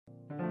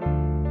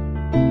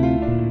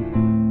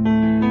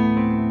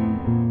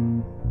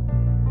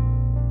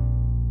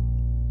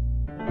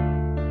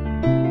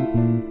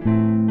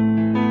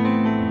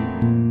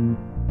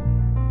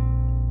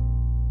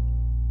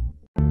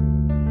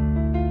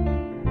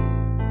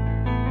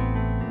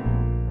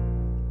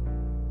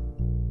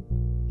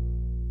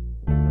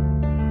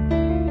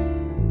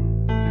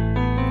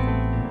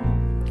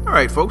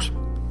Alright, folks.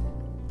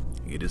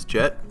 It is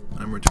Jet.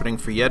 I'm returning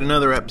for yet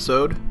another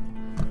episode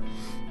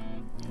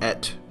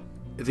at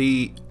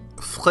the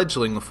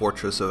fledgling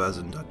fortress of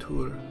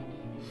Azindatur.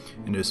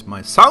 And it is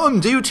my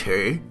solemn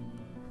duty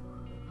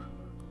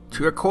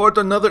to record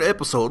another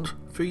episode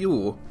for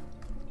you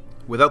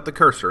without the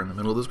cursor in the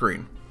middle of the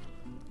screen.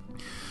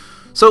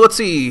 So let's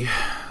see.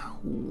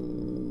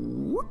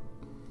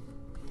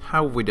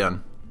 How have we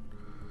done?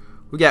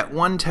 We got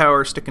one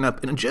tower sticking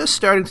up and just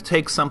starting to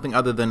take something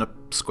other than a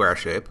square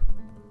shape.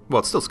 Well,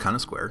 it's still kind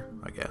of square,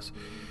 I guess.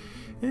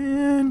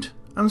 And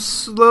I'm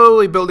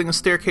slowly building a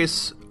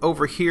staircase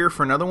over here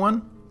for another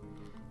one.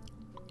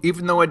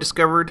 Even though I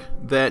discovered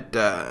that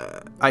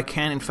I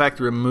can, in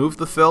fact, remove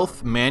the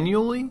filth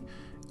manually,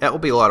 that will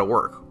be a lot of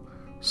work.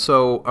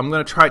 So I'm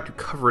going to try to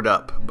cover it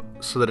up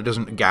so that it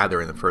doesn't gather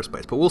in the first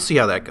place. But we'll see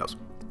how that goes.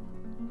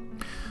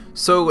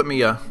 So let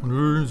me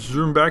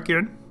zoom back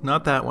in.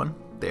 Not that one.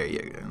 There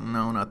you go.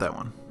 No, not that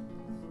one.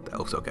 That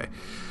looks okay.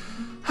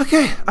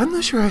 Okay, I'm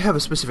not sure I have a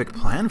specific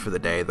plan for the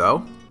day,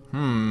 though.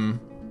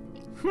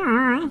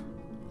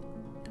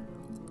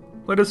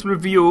 Let us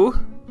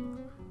review.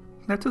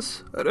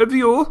 This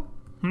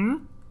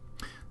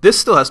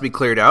still has to be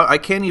cleared out. I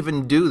can't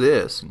even do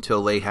this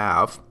until they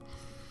have.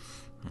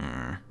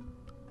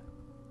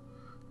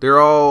 They're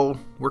all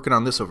working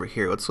on this over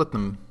here. Let's let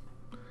them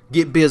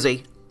get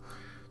busy.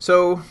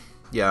 So,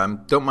 yeah,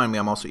 don't mind me.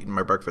 I'm also eating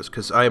my breakfast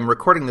because I am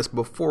recording this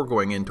before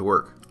going into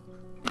work.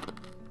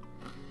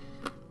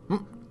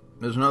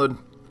 There's another...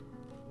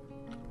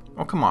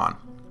 Oh, come on.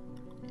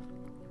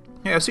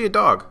 Hey, I see a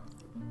dog.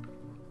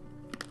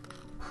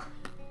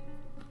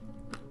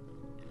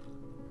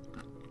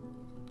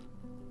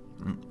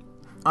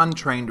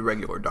 Untrained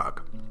regular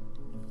dog.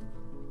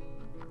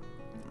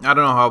 I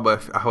don't know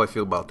how I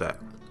feel about that.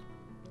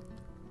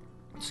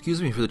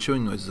 Excuse me for the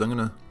chewing noises. I'm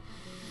gonna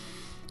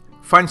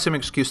find some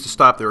excuse to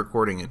stop the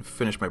recording and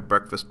finish my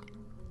breakfast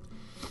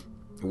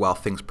while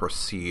things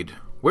proceed.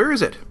 Where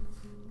is it?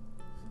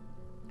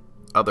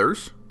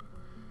 Others.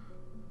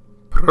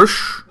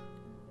 Prush.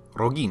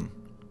 Rogin.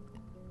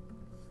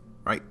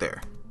 Right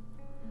there.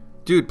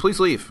 Dude, please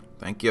leave.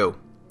 Thank you.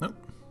 Nope.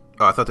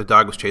 Oh, I thought the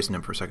dog was chasing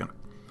him for a second.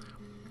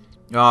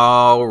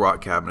 Oh, rock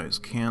cabinet is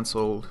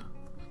canceled.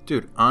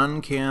 Dude,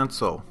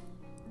 uncancel.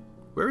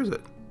 Where is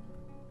it?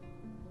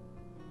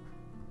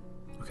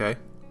 Okay.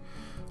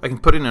 I can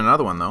put in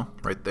another one, though.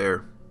 Right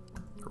there.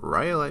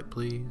 Rhyolite,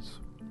 please.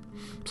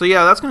 So,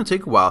 yeah, that's going to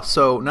take a while.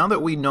 So, now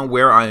that we know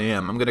where I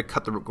am, I'm going to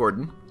cut the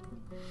recording.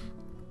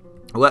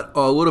 Let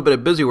a little bit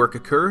of busy work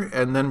occur,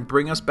 and then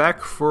bring us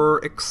back for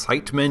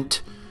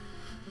excitement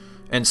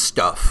and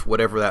stuff,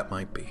 whatever that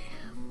might be.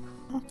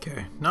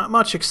 Okay, not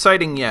much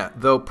exciting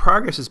yet, though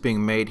progress is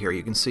being made here.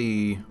 You can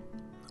see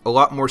a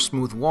lot more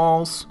smooth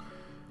walls.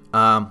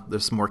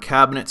 There's some more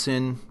cabinets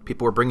in.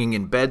 People are bringing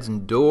in beds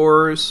and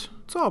doors.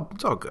 It's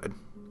all good.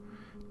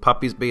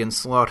 Puppies being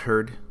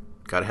slaughtered.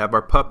 Gotta have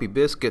our puppy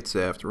biscuits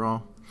after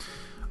all.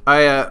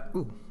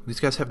 These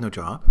guys have no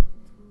job?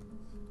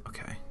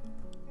 Okay.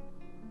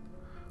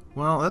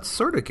 Well, that's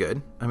sort of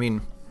good. I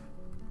mean,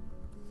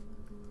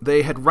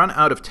 they had run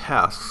out of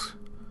tasks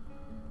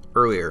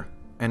earlier.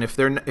 And if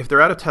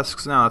they're out of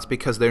tasks now, it's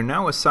because they're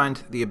now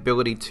assigned the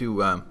ability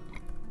to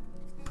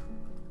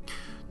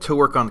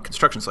work on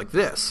constructions like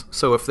this.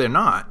 So if they're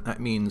not, that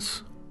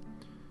means,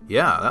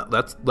 yeah,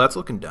 that's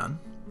looking done.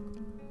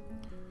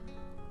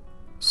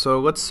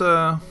 So let's do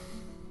a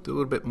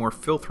little bit more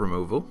filth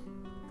removal.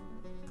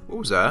 What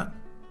was that?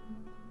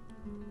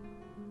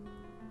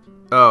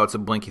 Oh, it's a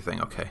blinky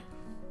thing. Okay.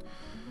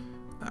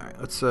 All right,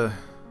 let's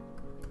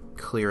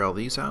clear all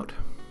these out.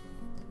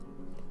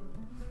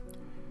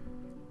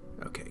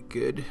 Okay,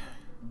 good.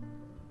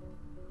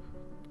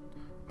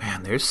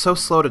 Man, they're so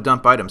slow to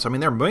dump items. I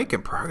mean, they're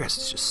making progress.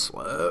 It's just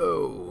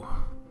slow.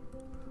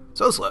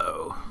 So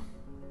slow.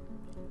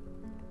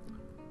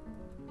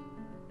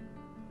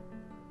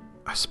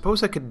 I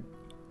suppose I could...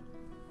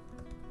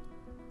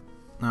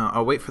 No,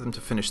 I'll wait for them to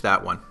finish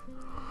that one.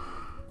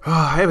 Oh,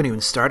 I haven't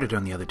even started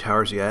on the other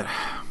towers yet.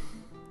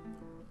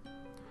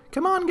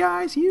 Come on,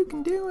 guys. You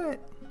can do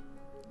it.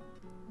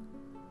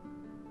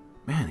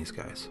 Man, these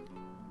guys...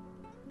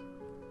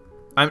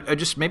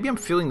 maybe I'm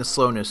feeling the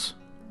slowness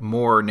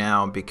more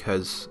now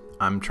because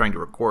I'm trying to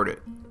record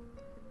it.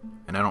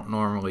 And I don't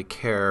normally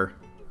care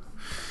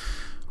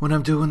when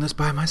I'm doing this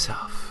by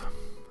myself.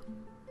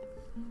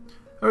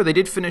 Oh, they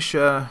did finish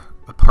a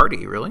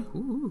party, really?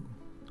 Ooh.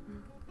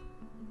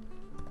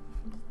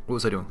 What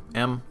was I doing?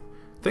 M.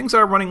 Things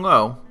are running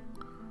low.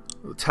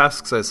 The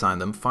tasks I assigned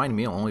them. Find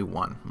meal, only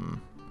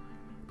one.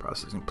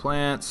 Processing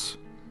plants.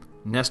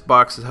 Nest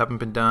boxes haven't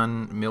been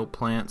done. Mill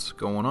plants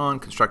going on.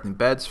 Constructing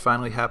beds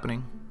finally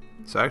happening.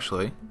 So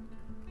actually...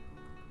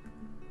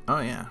 Oh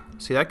yeah.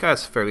 See, that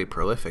guy's fairly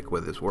prolific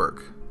with his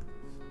work.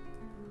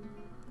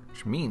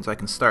 Which means I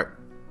can start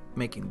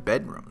making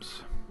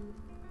bedrooms.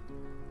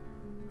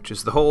 Which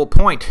is the whole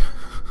point.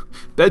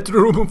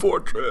 Bedroom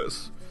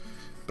fortress.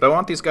 But I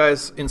want these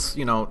guys,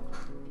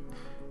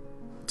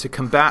 to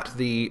combat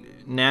the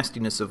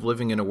nastiness of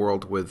living in a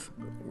world with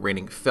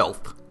raining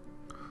filth.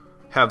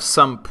 have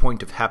some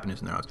point of happiness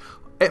in their lives.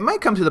 It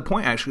might come to the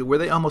point, actually, where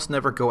they almost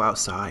never go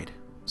outside.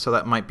 So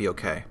that might be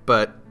okay.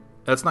 But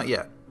that's not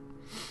yet.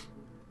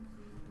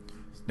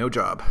 No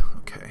job.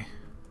 Okay.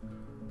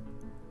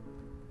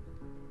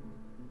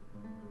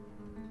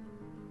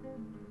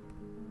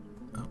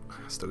 Oh,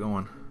 still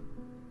going.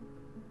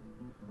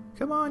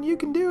 Come on, you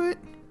can do it.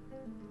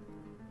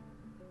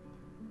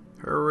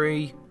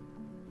 Hurry.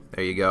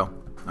 There you go.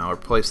 Now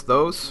replace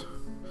those.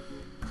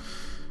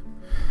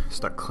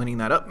 Start cleaning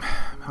that up.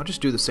 I'll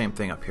just do the same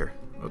thing up here.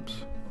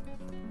 Oops.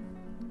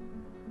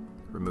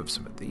 Remove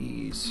some of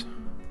these.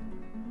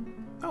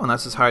 Oh, and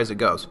that's as high as it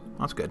goes.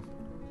 That's good.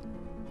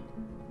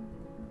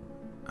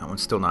 That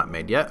one's still not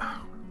made yet.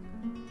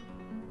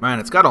 Man,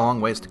 it's got a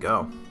long ways to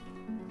go.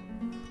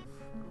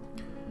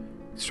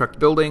 Construct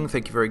building,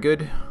 thank you, very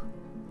good.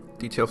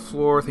 Detail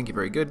floor, thank you,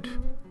 very good.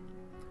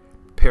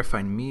 Prepare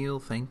fine meal,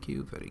 thank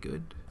you, very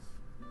good.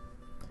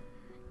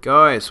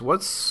 Guys, why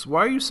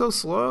are you so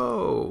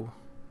slow?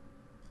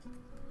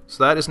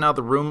 So that is now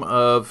the room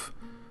of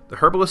the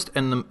herbalist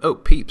and the... Oh,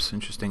 Peeps,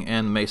 interesting.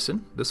 And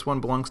Mason. This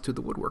one belongs to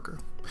the woodworker.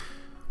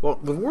 Well,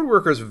 the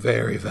woodworker is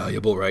very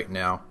valuable right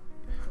now.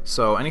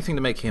 So anything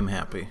to make him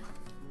happy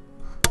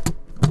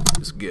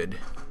is good.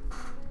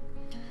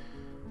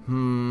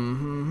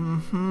 Come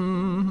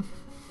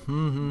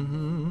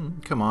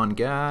on,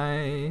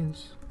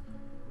 guys.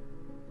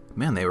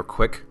 Man, they were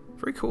quick.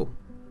 Very cool.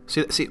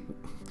 See,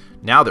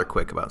 now they're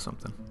quick about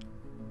something.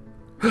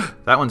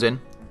 That one's in.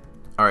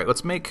 All right,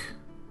 let's make...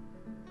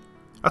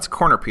 That's a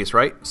corner piece,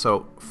 right?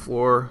 So,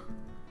 floor...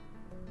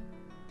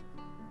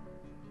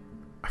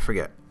 I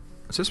forget.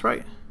 Is this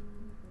right?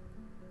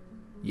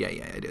 Yeah,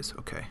 it is.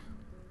 Okay.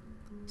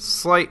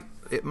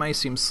 It may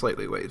seem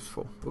slightly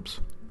wasteful. Whoops.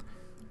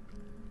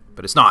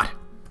 But it's not.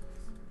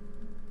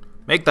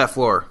 Make that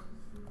floor.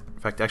 In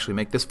fact, actually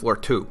make this floor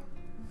too.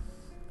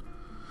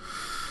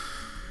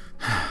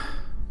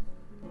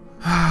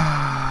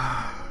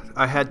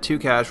 I had 2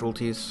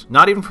 casualties.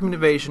 Not even from an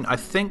invasion. I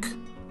think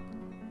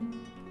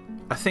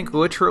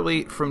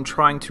literally from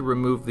trying to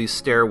remove these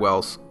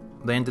stairwells,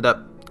 they ended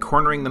up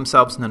cornering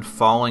themselves and then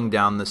falling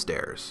down the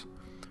stairs.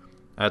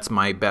 That's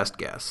my best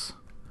guess.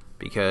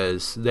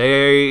 Because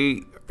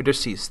they are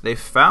deceased. They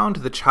found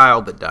the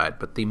child that died,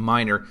 but the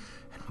miner...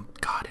 And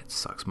God, it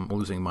sucks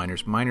losing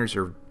miners. Miners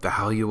are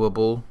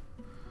valuable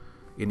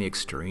in the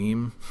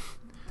extreme.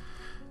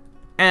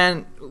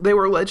 And they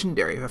were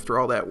legendary after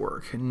all that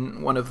work.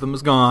 And one of them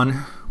is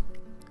gone.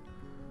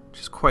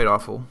 Which is quite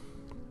awful.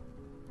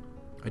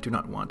 I do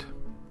not want.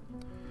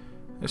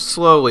 They're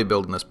slowly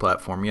building this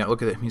platform. Yeah,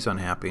 look at him. He's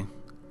unhappy.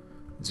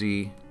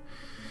 Z.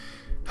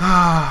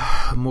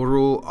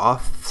 Morul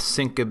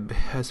Othsinkib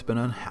has been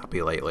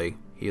unhappy lately.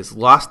 He has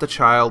lost a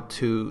child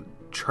to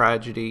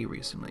tragedy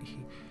recently.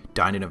 He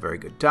dined in a very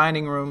good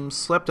dining room,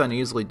 slept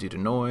uneasily due to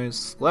noise,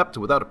 slept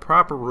without a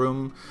proper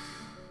room,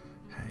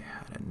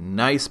 had a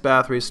nice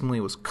bath recently,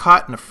 was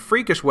caught in a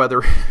freakish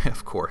weather,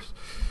 of course.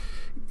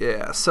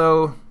 Yeah,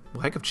 so,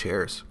 lack of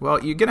chairs.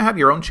 Well, you're going to have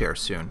your own chair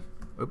soon.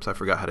 Oops, I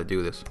forgot how to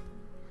do this.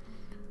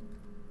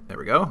 There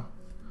we go.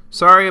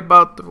 Sorry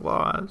about the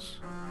flaws.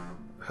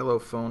 Hello,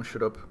 phone,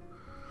 shut up.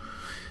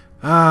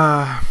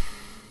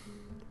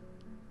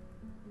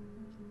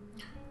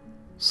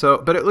 So,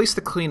 but at least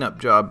the cleanup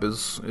job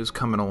is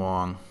coming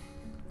along.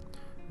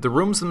 The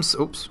rooms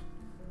themselves... Oops.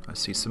 I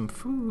see some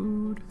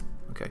food.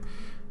 Okay.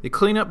 The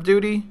cleanup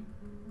duty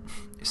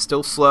is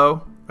still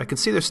slow. I can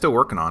see they're still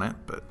working on it,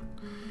 but...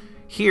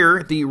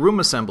 Here, the room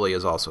assembly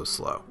is also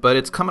slow, but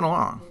it's coming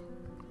along.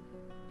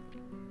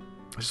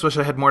 I just wish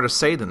I had more to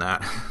say than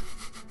that.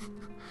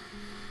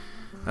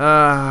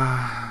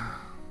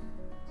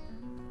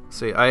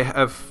 See, I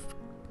have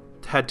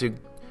had to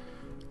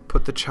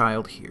put the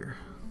child here.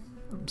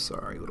 I'm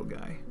sorry, little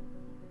guy.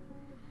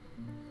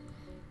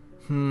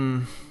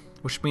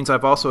 Which means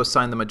I've also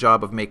assigned them a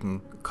job of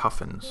making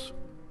coffins.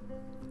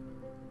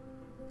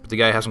 But the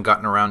guy hasn't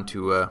gotten around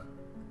to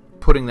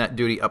putting that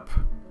duty up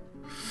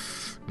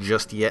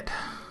just yet.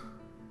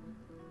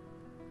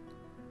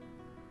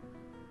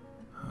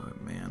 Oh,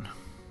 man.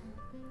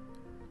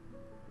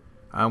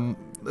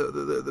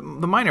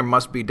 The miner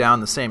must be down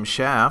the same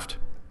shaft.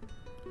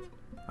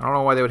 I don't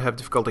know why they would have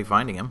difficulty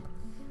finding him.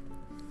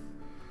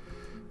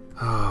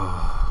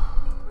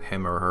 Oh,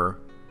 him or her.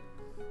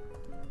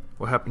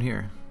 What happened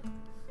here?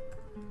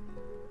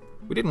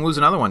 We didn't lose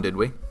another one, did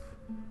we?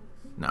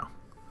 No.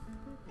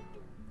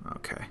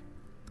 Okay.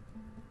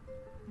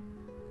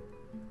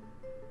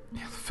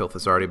 Yeah, the filth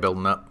is already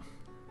building up.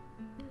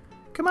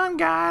 Come on,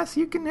 guys,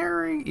 you can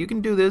hurry. You can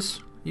do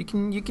this. You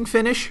can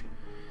finish.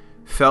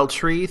 Fell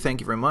tree,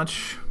 thank you very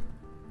much.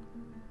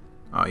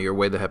 Oh, you're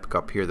way the heck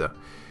up here, though.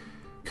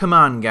 Come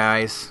on,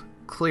 guys.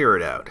 Clear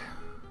it out.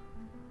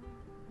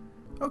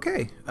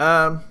 Okay.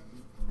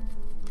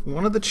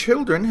 One of the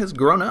children has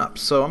grown up,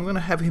 so I'm going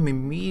to have him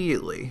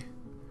immediately.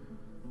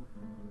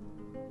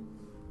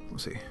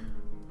 Let's see.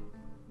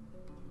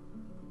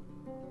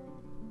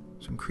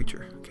 Some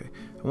creature. Okay.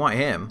 I want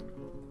him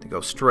to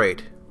go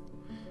straight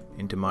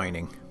into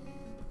mining.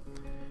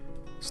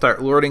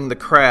 Start learning the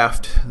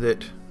craft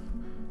that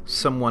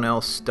someone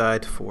else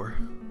died for.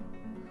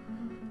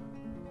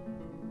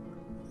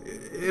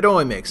 It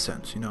only makes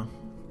sense, you know.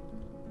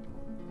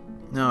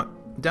 Now,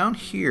 down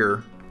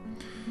here,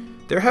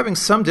 they're having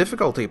some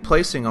difficulty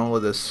placing all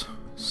of this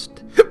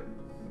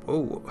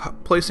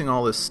placing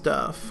all this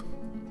stuff.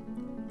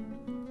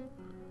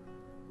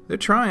 They're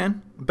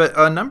trying, but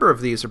a number of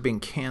these are being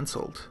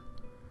canceled.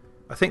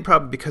 I think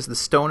probably because the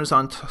stone is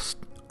on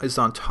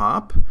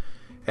top,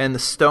 and the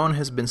stone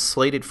has been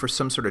slated for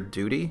some sort of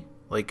duty,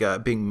 like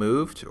being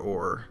moved,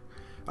 or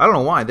I don't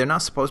know why. They're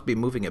not supposed to be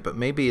moving it, but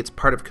maybe it's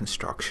part of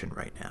construction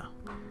right now.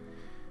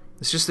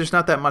 It's just there's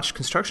not that much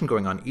construction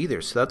going on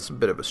either, so that's a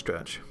bit of a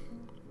stretch.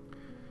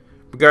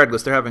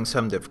 Regardless, they're having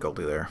some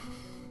difficulty there.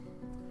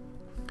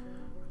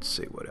 Let's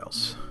see what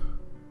else.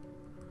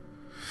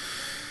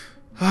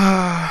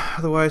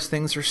 Otherwise,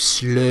 things are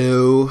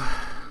slow.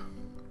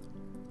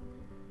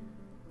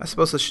 I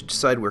suppose I should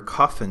decide where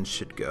coffins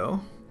should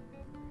go.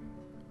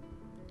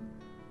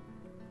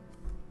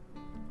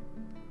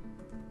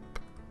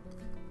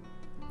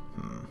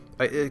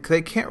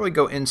 They can't really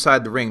go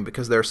inside the ring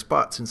because there are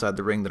spots inside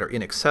the ring that are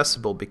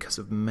inaccessible because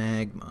of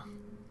magma.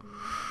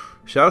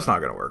 So that's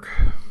not going to work.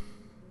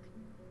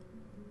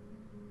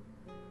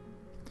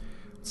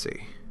 Let's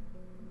see.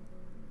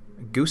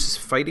 A goose is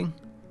fighting.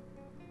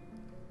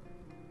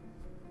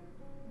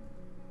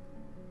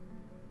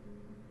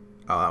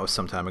 Oh, that was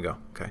some time ago.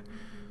 Okay.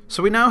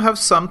 So we now have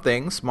some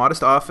things.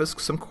 Modest office,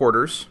 some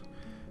quarters.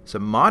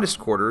 Some modest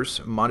quarters.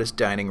 A modest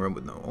dining room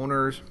with no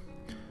owners.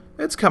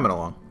 It's coming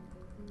along.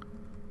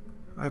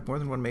 I have more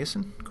than one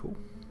mason? Cool.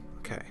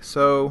 Okay,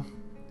 so...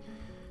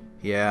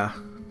 yeah.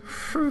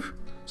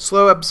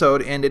 Slow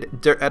episode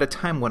ended at a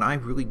time when I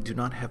really do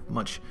not have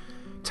much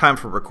time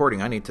for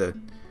recording. I need to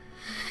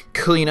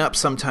clean up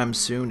sometime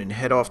soon and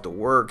head off to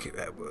work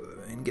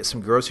and get some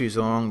groceries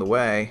along the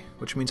way,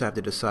 which means I have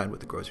to decide what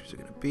the groceries are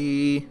going to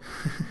be.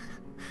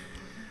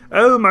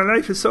 Oh, my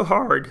life is so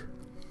hard.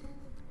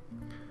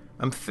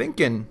 I'm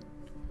thinking...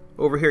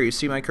 over here, you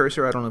see my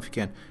cursor? I don't know if you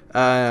can.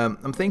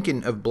 I'm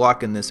thinking of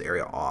blocking this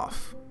area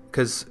off,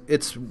 because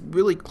it's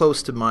really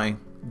close to my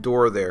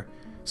door there.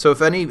 So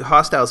if any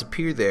hostiles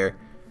appear there,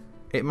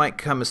 it might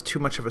come as too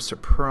much of a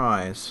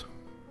surprise.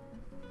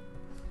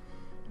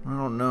 I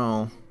don't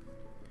know.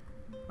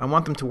 I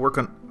want them to work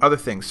on other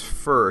things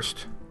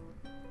first.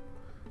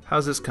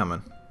 How's this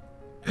coming?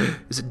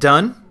 Is it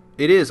done?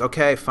 It is.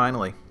 Okay,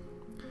 finally.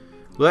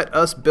 Let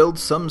us build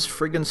some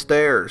friggin'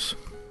 stairs.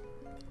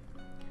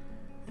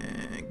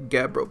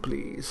 Gabbro,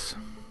 please.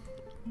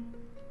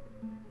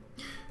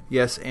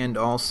 Yes, and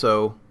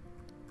also,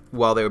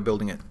 while they were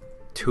building it,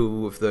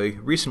 2 of the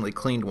recently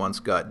cleaned ones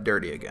got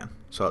dirty again.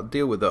 So I'll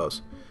deal with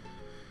those.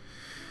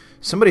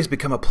 Somebody's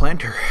become a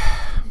planter.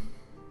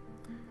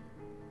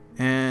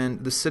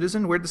 And the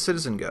citizen? Where'd the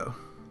citizen go?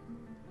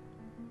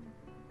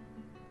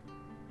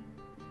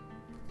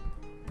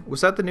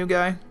 Was that the new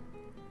guy?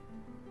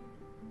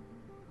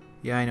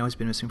 Yeah, I know he's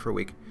been missing for a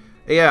week.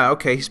 Yeah,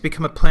 okay, he's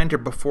become a planter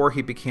before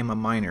he became a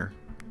miner.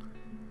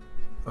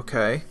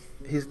 Okay,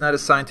 he's not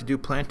assigned to do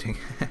planting.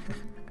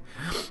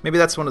 Maybe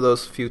that's one of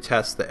those few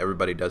tests that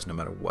everybody does no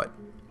matter what.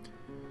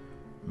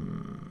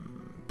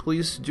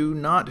 Please do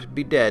not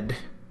be dead.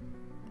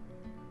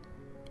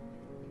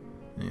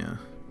 Yeah,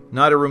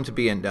 not a room to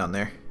be in down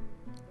there.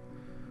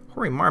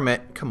 Hoary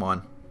Marmot, come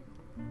on.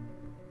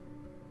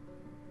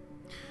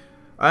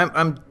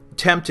 I'm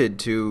tempted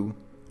to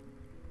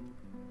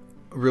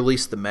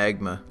release the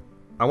magma.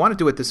 I want to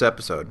do it this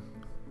episode.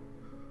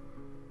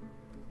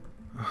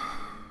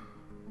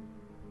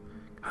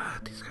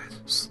 God, these guys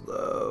are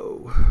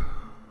slow.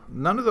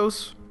 None of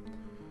those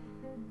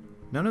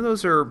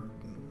are,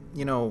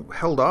 you know,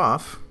 held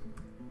off.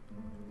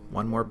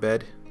 One more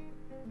bed.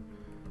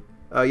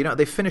 You know,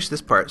 they finished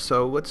this part,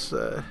 so let's...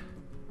 Oh,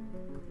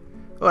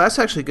 that's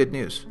actually good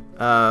news.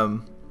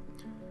 All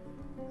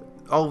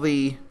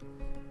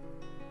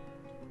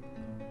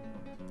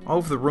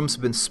of the rooms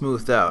have been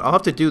smoothed out. I'll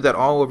have to do that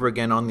all over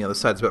again on the other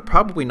sides, but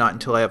probably not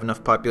until I have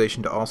enough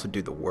population to also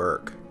do the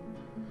work.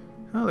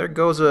 Oh, there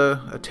goes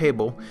a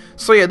table.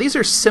 So yeah, these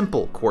are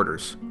simple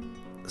quarters.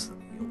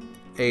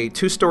 A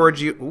 2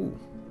 storage... Ooh.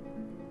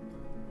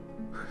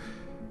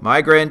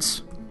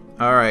 Migrants.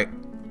 Alright.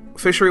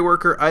 Fishery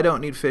worker. I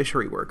don't need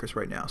fishery workers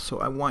right now, so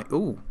I want...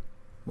 Ooh.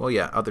 Well,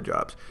 yeah, other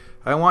jobs.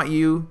 I want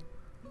you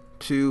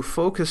to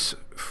focus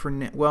for...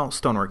 Well,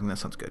 stoneworking, that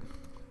sounds good.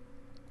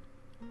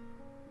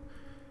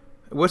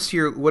 What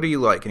are you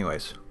like,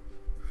 anyways?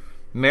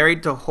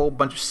 Married to a whole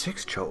bunch of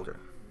 6 children.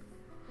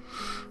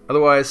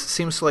 Otherwise,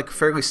 seems like a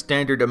fairly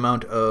standard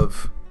amount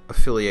of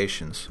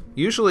affiliations.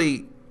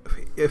 Usually,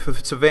 if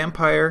it's a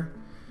vampire,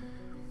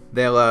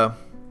 they'll,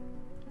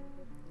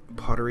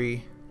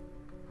 pottery.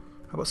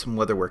 How about some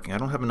leatherworking? I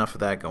don't have enough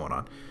of that going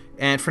on.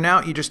 And for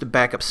now, you're just a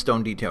backup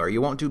stone detailer.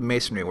 You won't do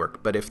masonry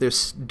work, but if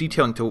there's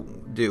detailing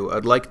to do,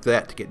 I'd like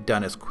that to get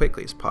done as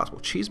quickly as possible.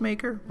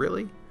 Cheesemaker?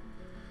 Really?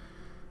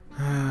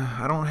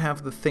 I don't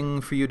have the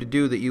thing for you to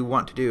do that you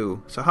want to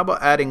do. So how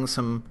about adding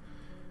some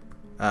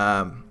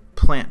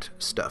plant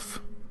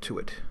stuff to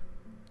it?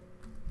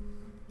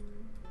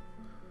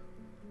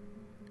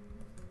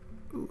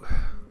 Ooh.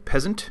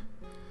 Peasant.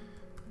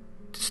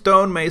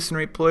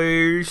 Stonemasonry,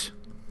 please.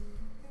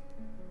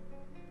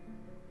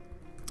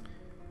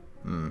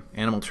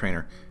 Animal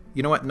trainer.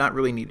 You know what? Not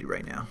really needed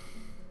right now.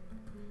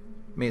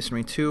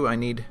 Masonry 2, I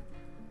need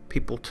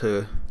people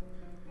to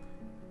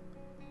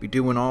be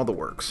doing all the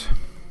works.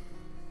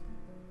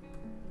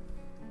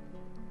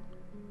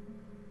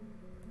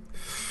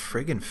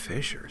 Friggin'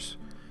 fishers.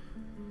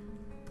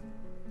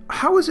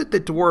 How is it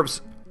that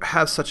dwarves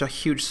have such a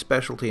huge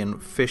specialty in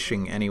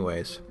fishing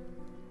anyways?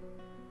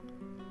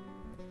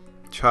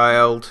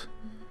 Child.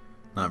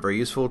 Not very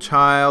useful.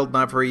 Child.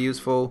 Not very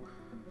useful.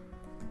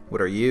 What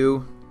are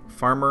you?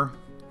 Farmer.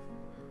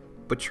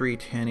 Butchery,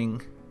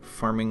 tanning,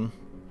 farming.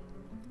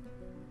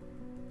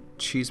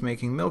 Cheese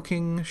making,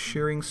 milking,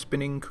 shearing,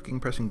 spinning, cooking,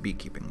 pressing,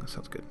 beekeeping. That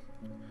sounds good.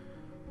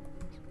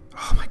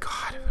 Oh my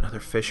god, another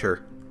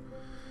fisher.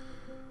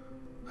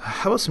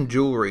 How about some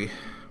jewelry?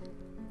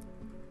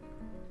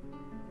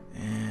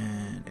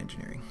 And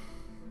engineering.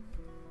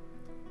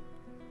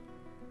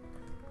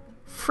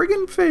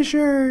 Friggin'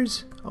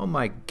 fishers! Oh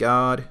my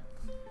god.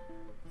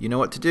 You know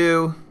what to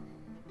do.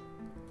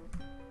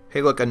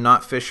 Hey look, a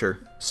not fisher.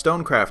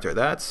 Stonecrafter.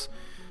 That's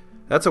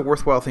a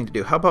worthwhile thing to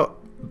do. How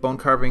about bone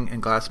carving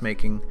and glass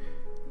making,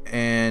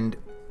 and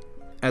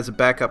as a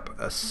backup,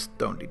 a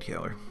stone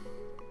detailer.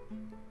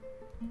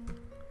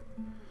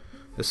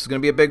 This is going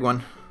to be a big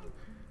one.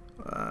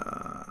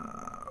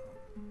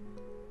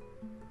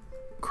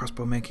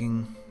 Crossbow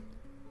making,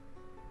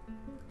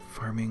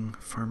 farming,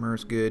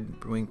 farmer's good,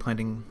 brewing,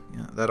 planting,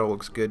 yeah, that all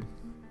looks good.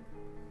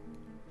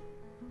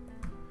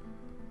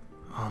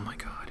 Oh my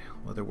god,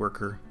 leather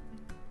worker.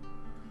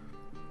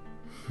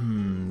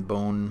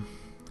 Bone,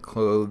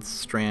 clothes,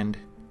 strand,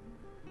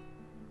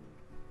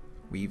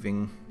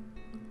 weaving,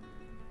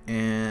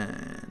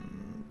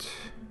 and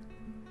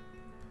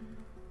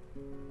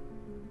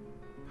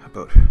how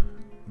about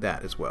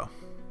that as well?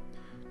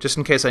 Just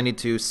in case I need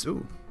to.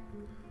 Ooh.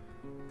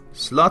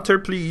 Slaughter,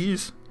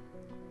 please.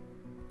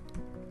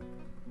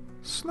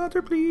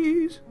 Slaughter,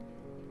 please.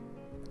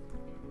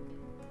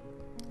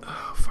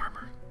 Oh,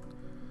 farmer.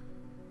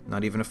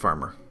 Not even a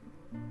farmer.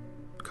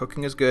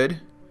 Cooking is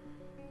good.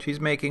 Cheese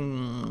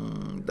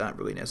making, not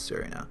really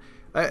necessary now.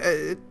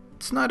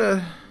 It's not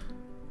a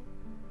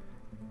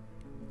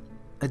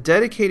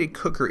dedicated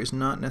cooker is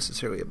not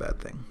necessarily a bad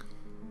thing.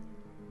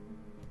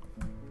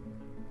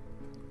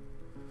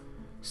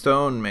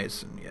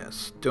 Stonemason,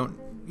 yes.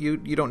 You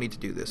don't need to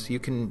do this. You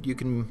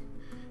can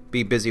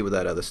be busy with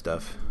that other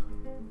stuff.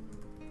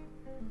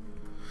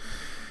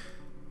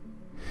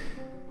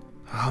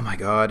 Oh my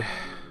god.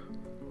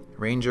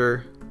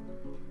 Ranger.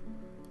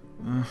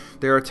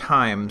 There are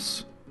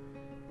times,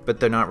 but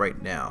they're not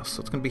right now,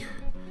 so it's going to be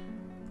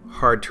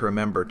hard to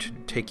remember to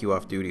take you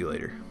off duty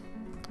later.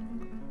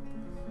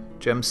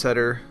 Gem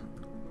setter.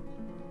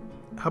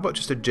 How about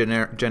just a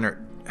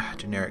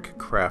generic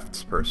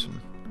crafts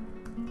person?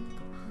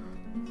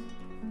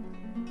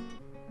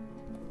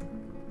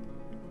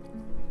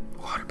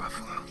 Water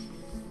buffalo.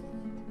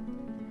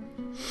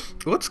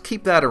 Let's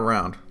keep that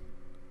around.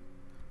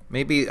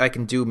 Maybe I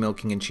can do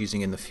milking and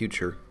cheesing in the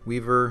future.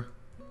 Weaver.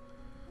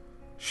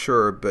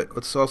 Sure, but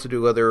let's also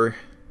do leather,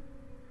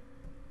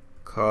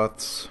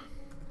 cloths,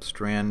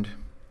 strand,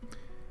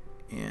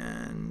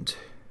 and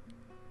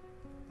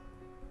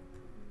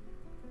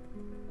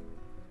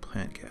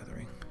plant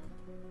gathering.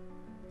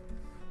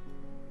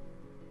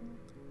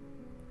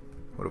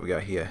 What do we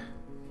got here?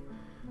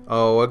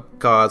 Oh, a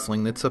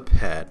gosling that's a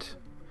pet.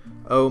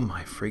 Oh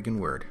my friggin'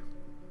 word.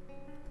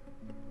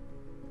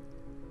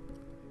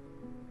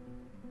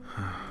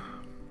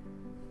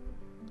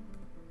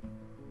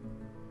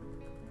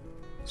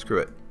 Screw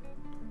it.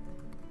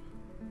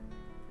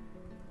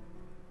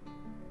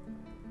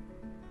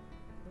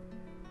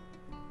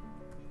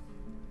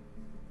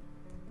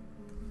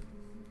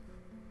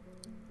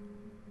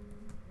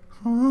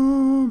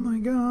 Oh my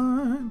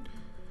god.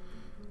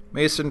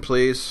 Mason,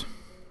 please.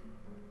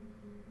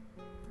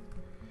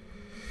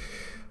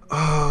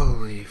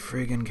 Holy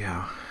friggin'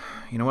 cow.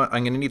 You know what?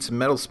 I'm gonna need some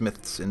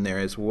metalsmiths in there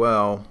as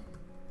well.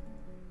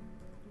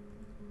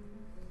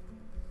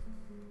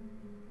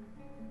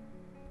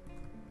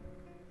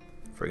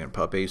 Friggin'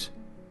 puppies.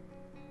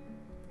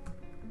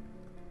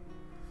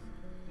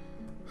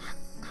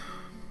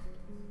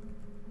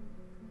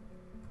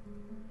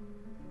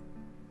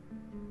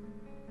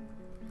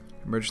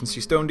 Emergency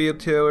stone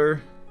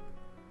detailer.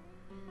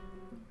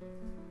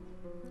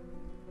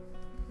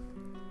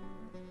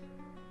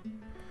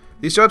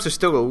 These jobs are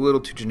still a little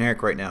too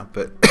generic right now,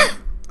 but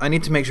I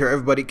need to make sure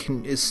everybody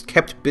is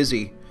kept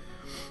busy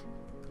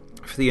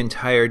for the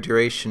entire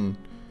duration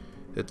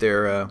that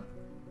they're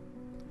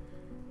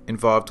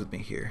involved with me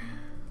here.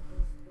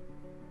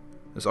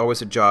 There's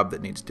always a job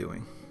that needs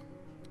doing.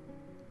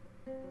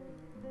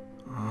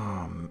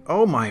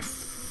 Oh my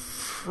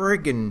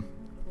friggin'.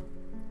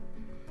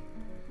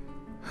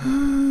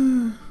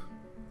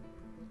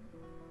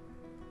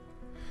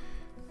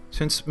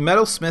 Since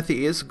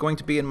metalsmithy is going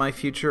to be in my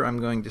future, I'm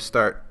going to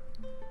start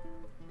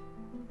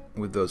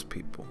with those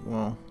people.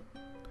 Well,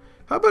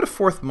 How about a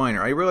fourth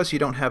miner? I realize you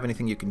don't have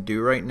anything you can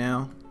do right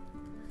now,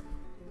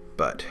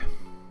 but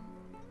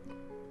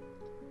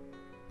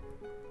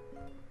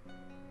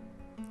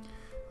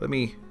let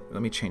me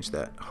change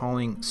that.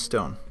 Hauling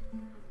stone.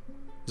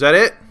 Is that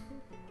it?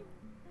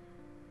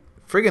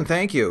 Friggin'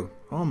 thank you.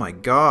 Oh my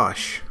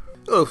gosh.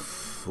 Oh,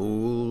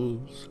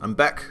 fools. I'm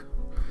back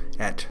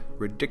at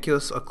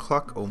ridiculous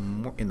o'clock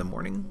in the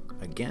morning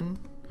again.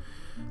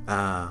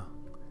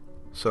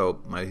 So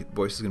my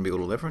voice is going to be a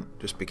little different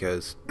just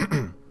because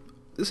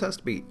this has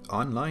to be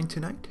online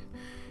tonight.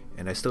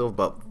 And I still have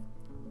about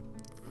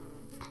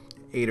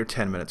 8 or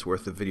 10 minutes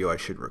worth of video I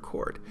should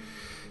record.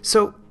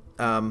 So,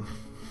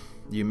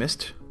 you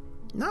missed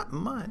not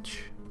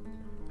much.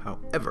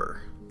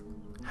 However,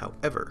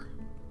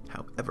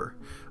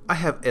 I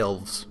have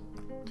elves,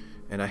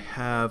 and I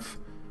have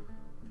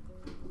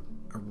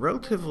a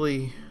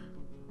relatively,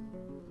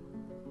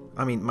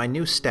 my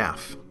new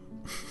staff,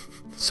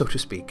 so to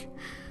speak,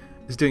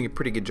 is doing a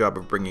pretty good job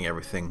of bringing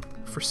everything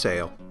for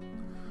sale.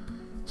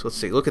 So let's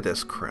see, look at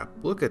this crap,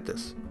 look at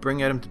this.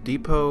 Bring item to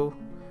depot,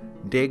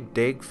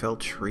 dig, fell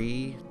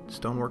tree,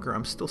 stoneworker.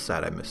 I'm still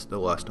sad I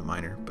lost a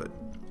miner, but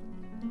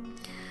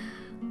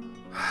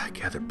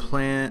gather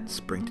plants,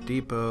 bring to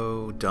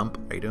depot, dump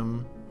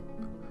item.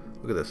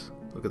 Look at this.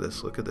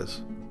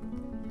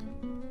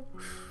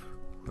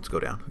 Let's go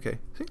down. Okay.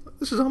 See,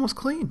 this is almost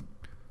clean.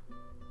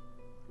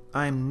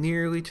 I'm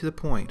nearly to the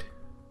point.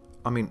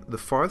 The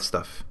farth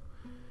stuff.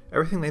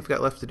 Everything they've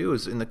got left to do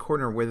is in the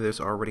corner where there's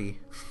already,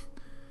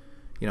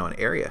 an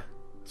area.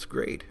 It's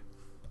great.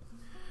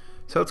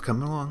 So it's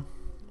coming along.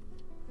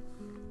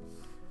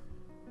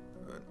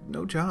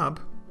 No job.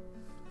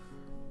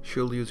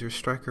 Shield user,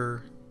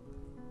 striker,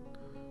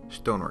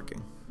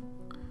 stoneworking.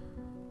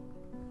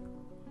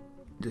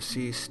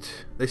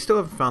 Deceased. They still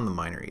haven't found the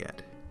miner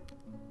yet.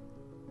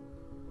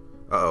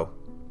 Uh-oh.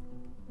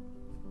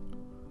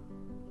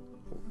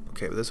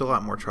 Okay, but there's a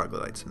lot more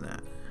troglodytes than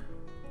that.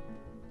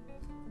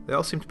 They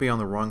all seem to be on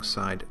the wrong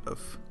side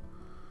of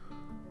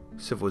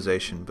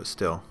civilization, but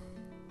still.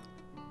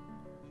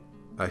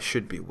 I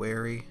should be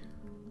wary.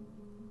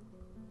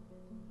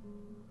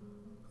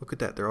 Look at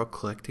that, they're all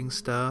collecting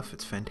stuff.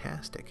 It's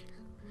fantastic.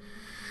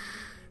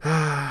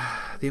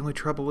 The only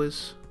trouble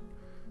is,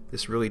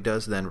 this really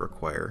does then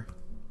require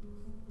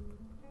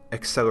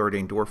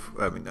accelerating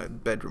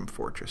bedroom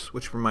fortress,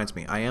 which reminds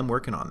me, I am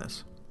working on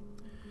this.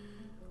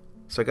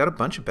 So I got a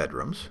bunch of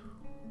bedrooms.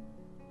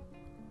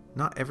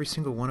 Not every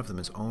single one of them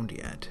is owned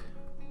yet,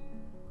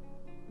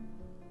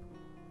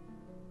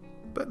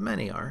 but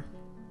many are,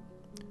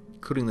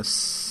 including the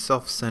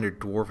self-centered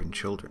dwarven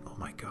children. Oh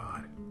my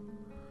god.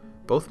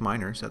 Both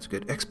miners, that's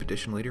good.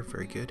 Expedition leader,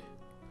 very good.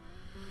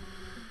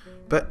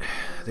 But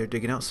they're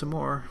digging out some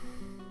more.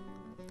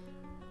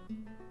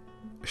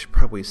 I should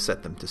probably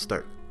set them to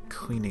start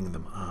cleaning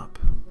them up.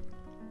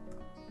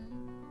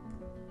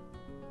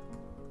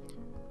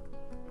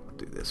 I'll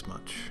do this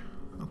much.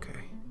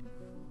 Okay.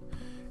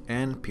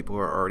 And people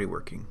are already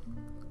working.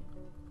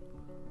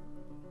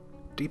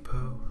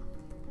 Depot.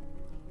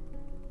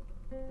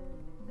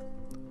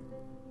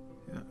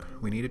 Yeah,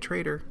 we need a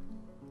trader.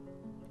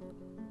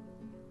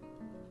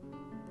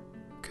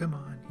 Come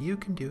on, you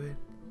can do it.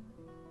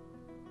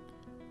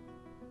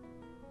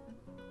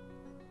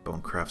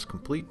 Bone crafts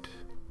complete.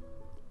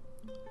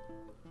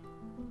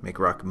 Make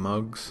rock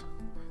mugs.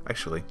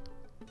 Actually,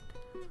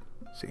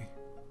 let's see.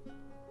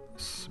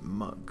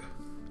 Smug.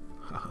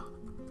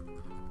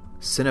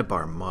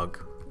 Cinnabar mug.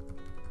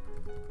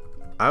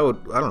 I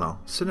don't know.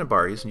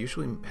 Cinnabar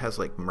usually has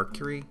like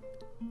mercury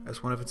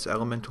as one of its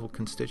elemental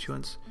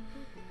constituents.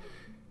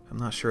 I'm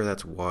not sure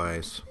that's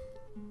wise.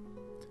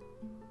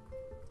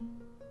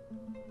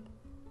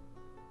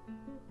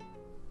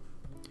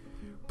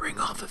 Bring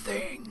all the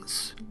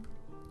things.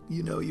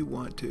 You know you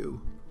want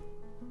to.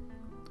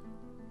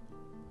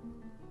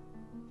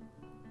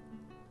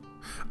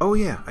 Oh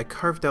yeah, I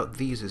carved out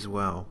these as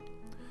well.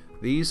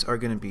 These are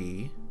going to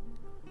be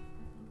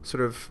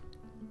sort of...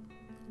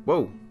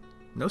 Whoa,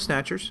 no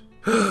snatchers.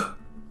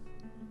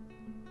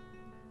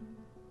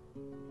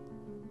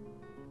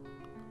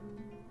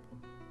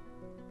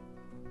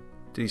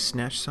 Did he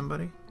snatch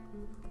somebody?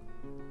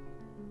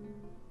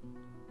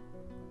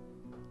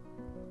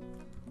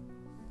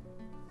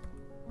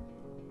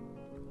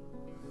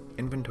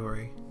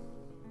 Inventory.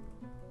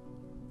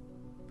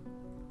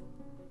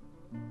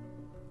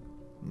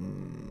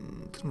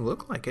 Doesn't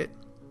look like it.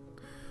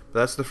 But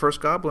that's the first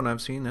goblin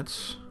I've seen.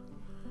 That's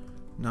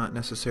not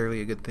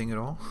necessarily a good thing at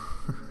all.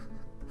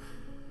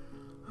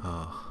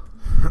 Oh.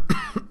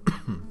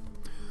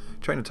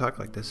 Trying to talk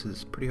like this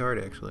is pretty hard,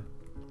 actually.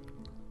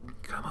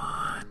 Come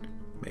on.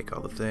 Make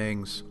all the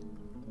things.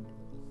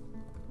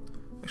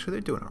 Actually,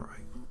 they're doing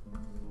alright.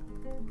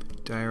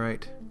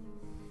 Diorite.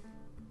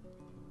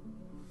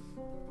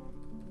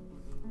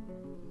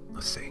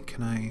 Let's see,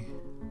 can I...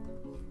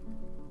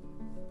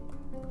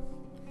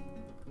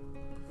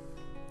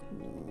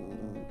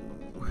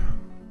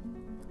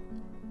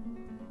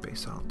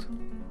 Basalt.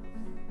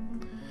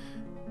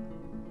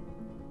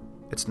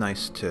 It's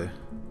nice to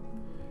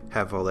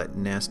have all that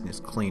nastiness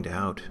cleaned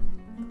out.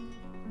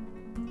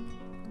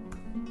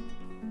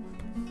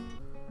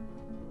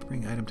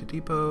 item to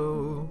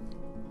depot.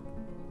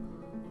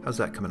 How's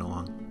that coming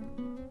along?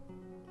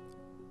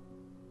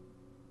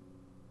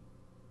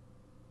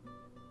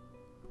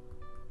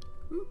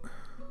 Ooh.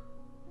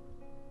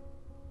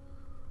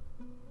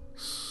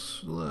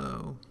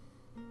 Slow.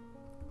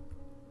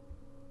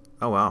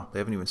 Oh wow, they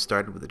haven't even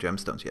started with the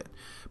gemstones yet.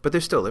 But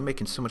they're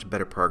making so much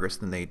better progress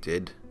than they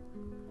did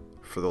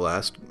for the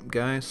last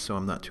guys, so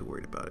I'm not too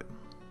worried about it.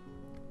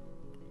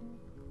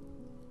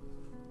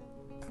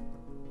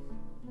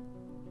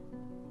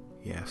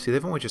 Yeah, see,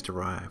 they've only just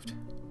arrived.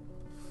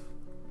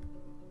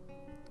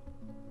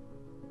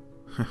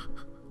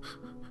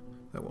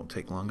 That won't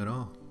take long at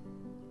all.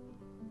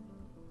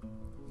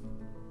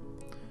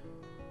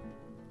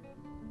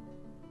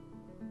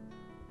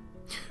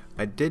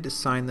 I did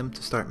assign them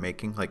to start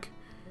making, like,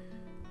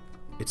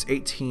 it's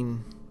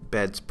 18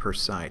 beds per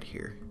side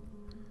here.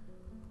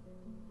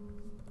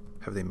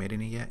 Have they made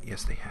any yet?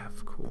 Yes, they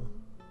have. Cool.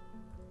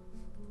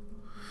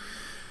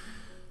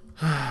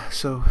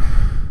 So,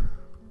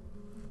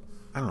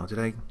 I don't know, did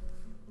I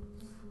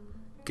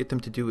get them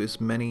to do as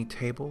many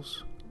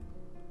tables?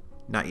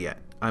 Not yet.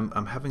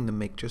 I'm having them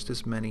make just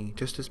as many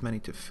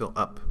to fill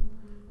up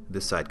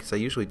this side, because I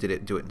usually do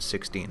it in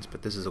 16s,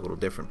 but this is a little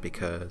different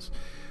because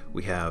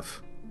we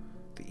have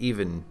the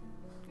even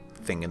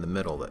thing in the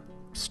middle that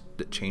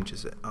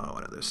changes it. Oh,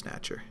 another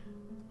snatcher.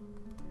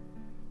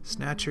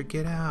 Snatcher,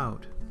 get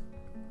out.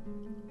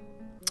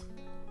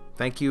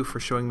 Thank you for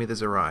showing me the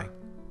Zerai.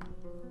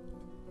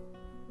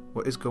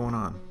 What is going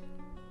on?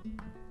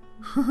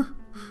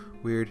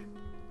 Weird.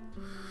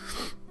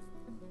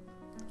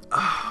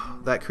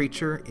 That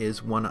creature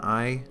is one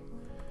I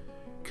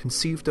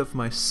conceived of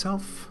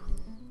myself,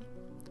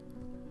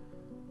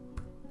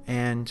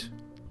 and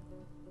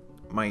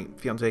my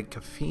fiancée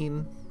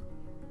Caffeine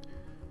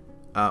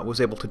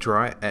was able to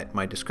draw it at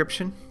my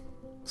description,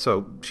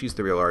 so she's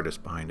the real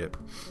artist behind it.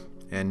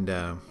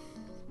 And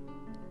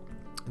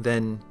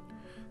then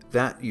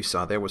that you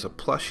saw there was a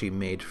plushie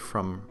made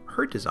from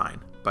her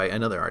design by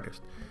another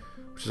artist,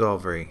 which is all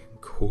very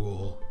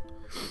cool.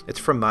 It's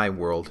from my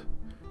world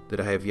that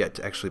I have yet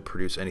to actually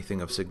produce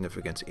anything of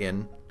significance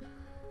in,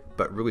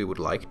 but really would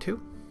like to.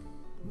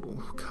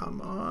 Oh, come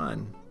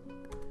on.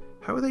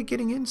 How are they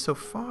getting in so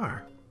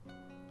far?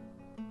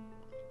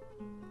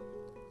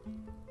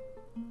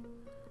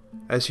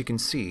 As you can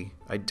see,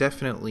 I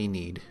definitely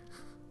need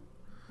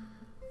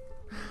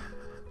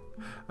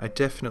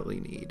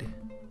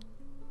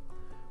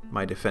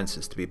my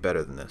defenses to be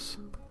better than this.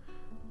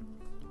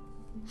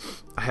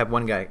 I have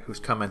one guy who's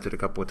commented a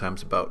couple of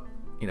times about,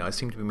 I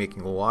seem to be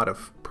making a lot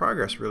of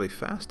progress really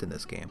fast in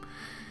this game.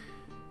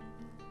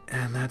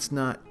 And that's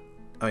not,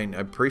 I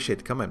appreciate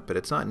the comment, but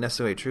it's not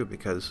necessarily true,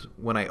 because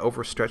when I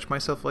overstretch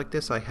myself like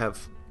this, I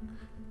have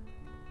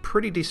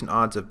pretty decent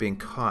odds of being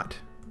caught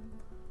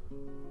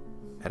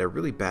at a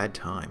really bad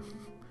time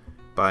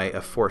by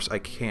a force I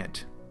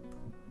can't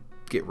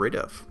get rid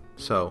of.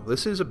 So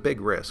this is a big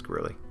risk,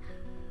 really.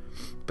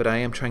 But I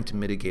am trying to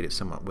mitigate it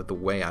somewhat with the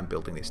way I'm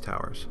building these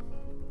towers.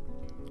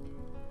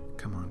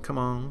 Come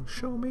on,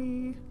 show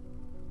me.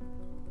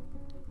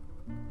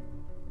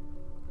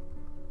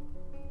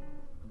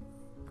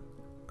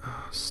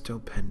 Oh, still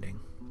pending.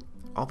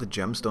 All the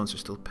gemstones are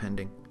still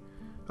pending.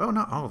 Oh,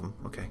 not all of them.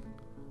 Okay.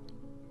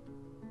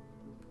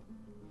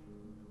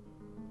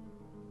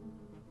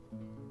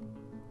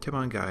 Come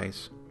on,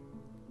 guys.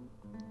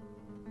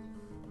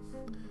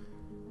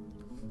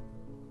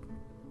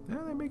 Yeah,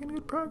 they're making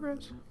good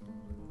progress.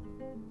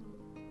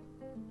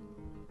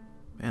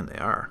 Man, they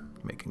are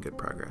making good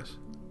progress.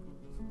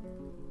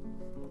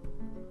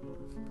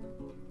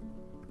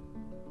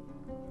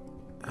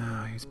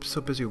 He's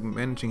so busy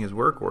managing his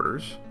work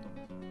orders.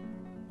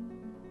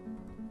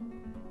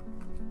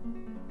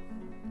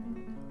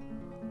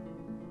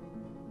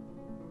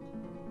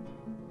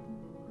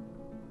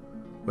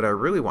 What I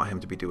really want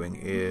him to be doing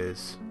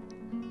is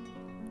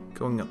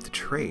going up the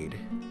trade.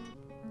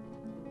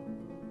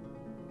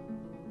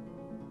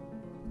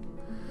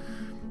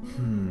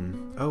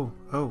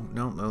 Oh,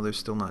 no, they're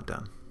still not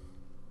done.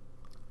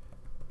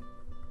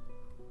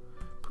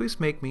 Please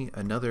make me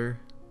another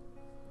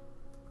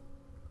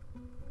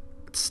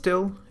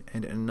still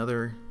and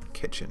another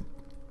kitchen.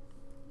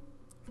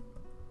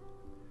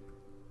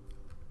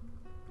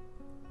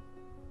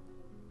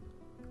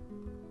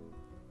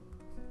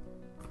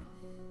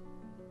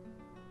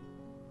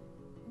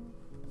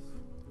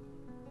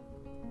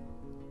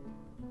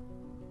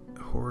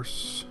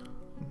 Horse.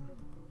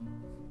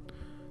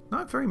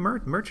 Not very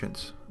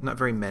merchants. Not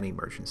very many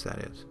merchants, that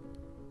is.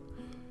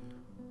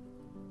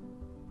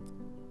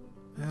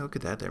 Look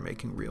at that, they're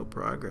making real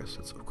progress.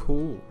 That's so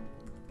cool.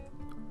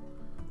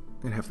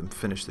 I'm going to have them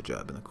finish the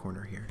job in the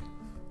corner here.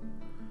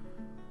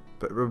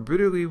 But what we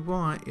really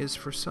want is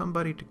for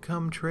somebody to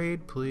come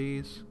trade,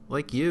 please.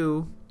 Like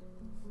you.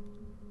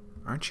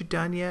 Aren't you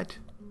done yet?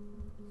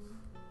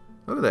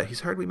 Look at that,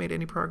 he's hardly made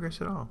any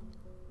progress at all.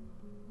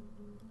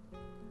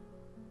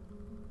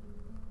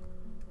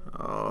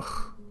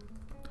 Oh.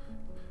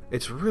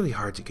 It's really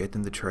hard to get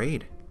them to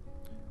trade.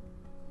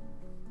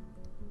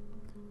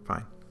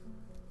 Fine.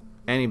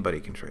 Anybody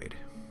can trade.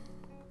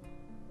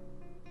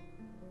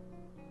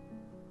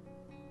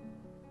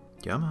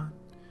 Come on.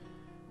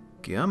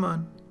 Come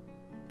on.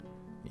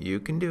 You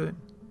can do it.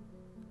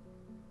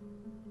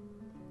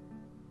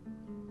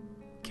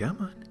 Come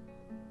on.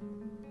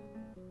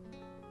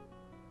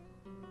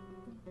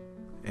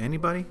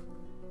 Anybody?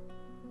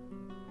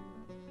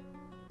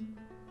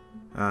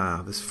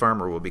 Ah, this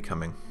farmer will be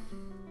coming.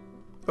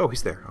 Oh,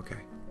 he's there. Okay.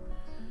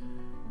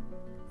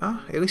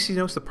 Ah, at least he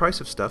knows the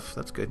price of stuff.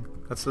 That's good.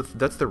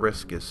 That's the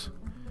risk, is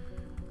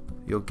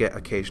you'll get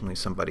occasionally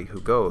somebody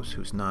who goes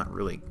who's not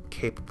really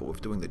capable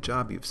of doing the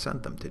job you've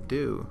sent them to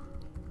do.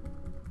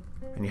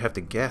 And you have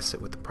to guess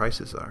at what the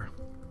prices are.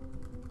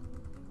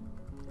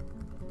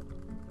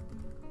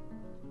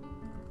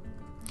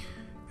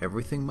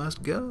 Everything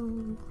must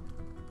go.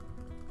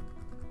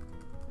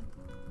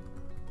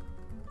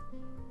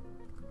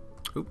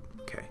 Oop,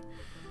 okay.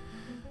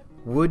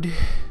 Wood,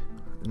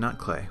 not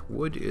clay.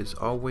 Wood is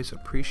always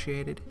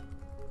appreciated.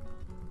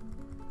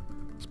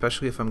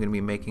 Especially if I'm going to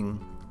be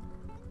making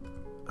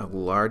a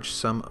large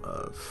sum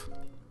of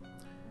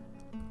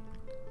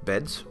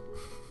beds.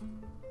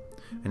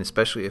 And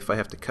especially if I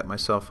have to cut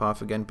myself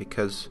off again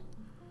because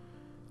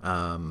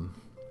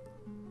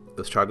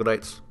those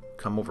troglodytes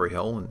come over a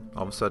hill and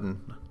all of a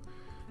sudden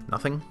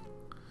nothing.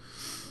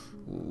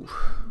 Ooh.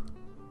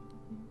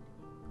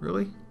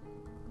 Really?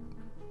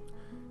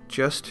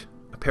 Just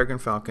a peregrine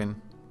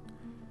falcon,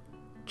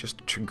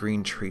 just a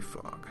green tree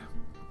frog.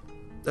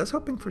 I was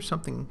hoping for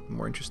something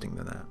more interesting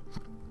than that.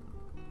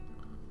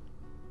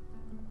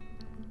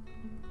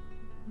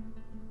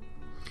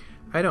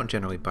 I don't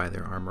generally buy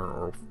their armor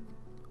or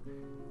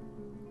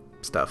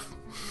stuff.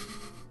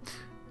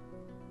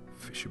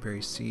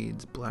 Fisherberry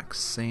seeds, black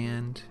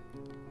sand.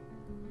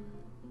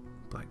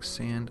 Black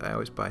sand, I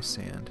always buy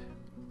sand.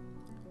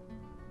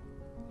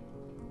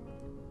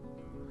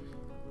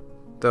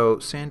 Though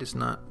sand is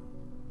not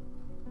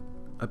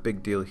a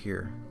big deal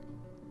here.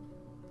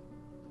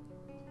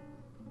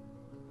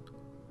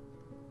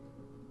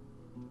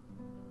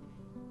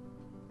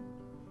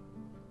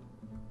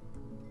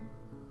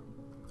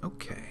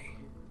 Okay.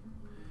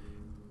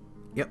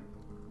 Yep,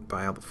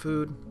 buy all the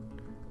food.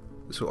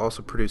 This will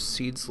also produce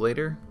seeds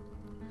later.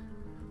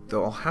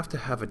 Though I'll have to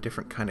have a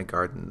different kind of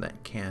garden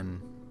that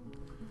can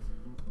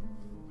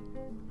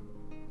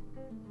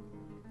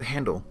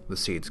handle the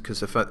seeds,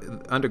 because if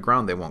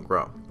underground they won't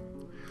grow.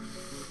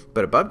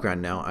 But above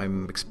ground now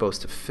I'm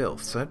exposed to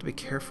filth, so I have to be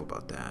careful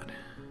about that.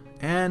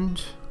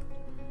 And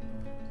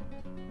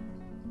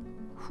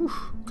whew,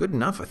 good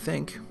enough, I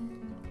think.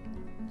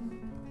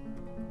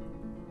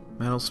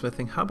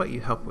 Metalsmithing, how about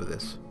you help with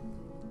this?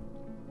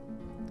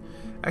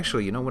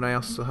 Actually, you know what I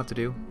also have to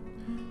do?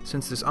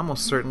 Since there's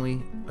almost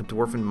certainly a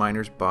dwarven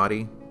miner's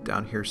body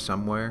down here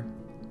somewhere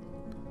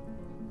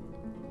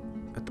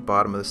at the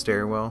bottom of the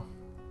stairwell.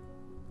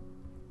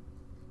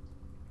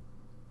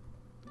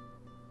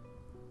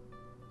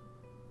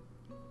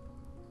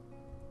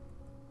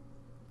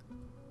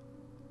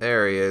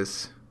 There he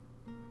is.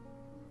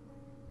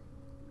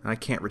 I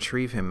can't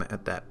retrieve him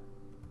at that.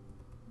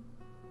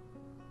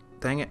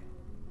 Dang it.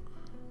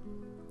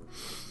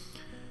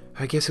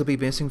 I guess he'll be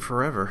missing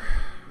forever.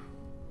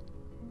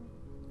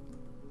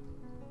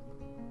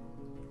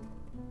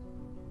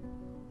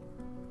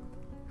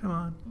 Come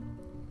on.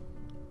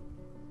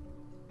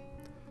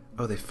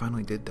 Oh, they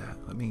finally did that.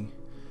 Let me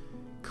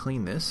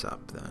clean this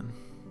up then.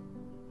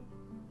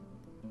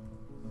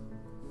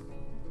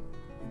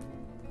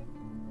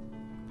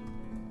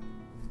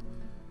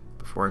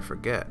 Before I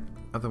forget.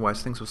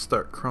 Otherwise things will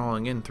start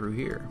crawling in through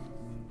here.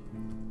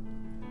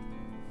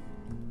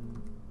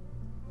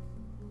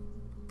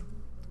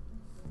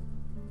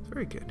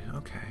 Very good.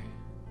 Okay.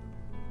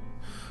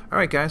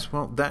 Alright guys,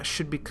 well that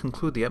should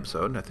conclude the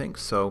episode, I think.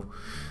 So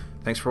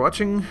thanks for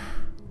watching,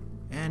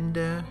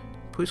 and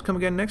please come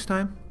again next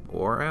time,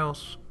 or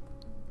else.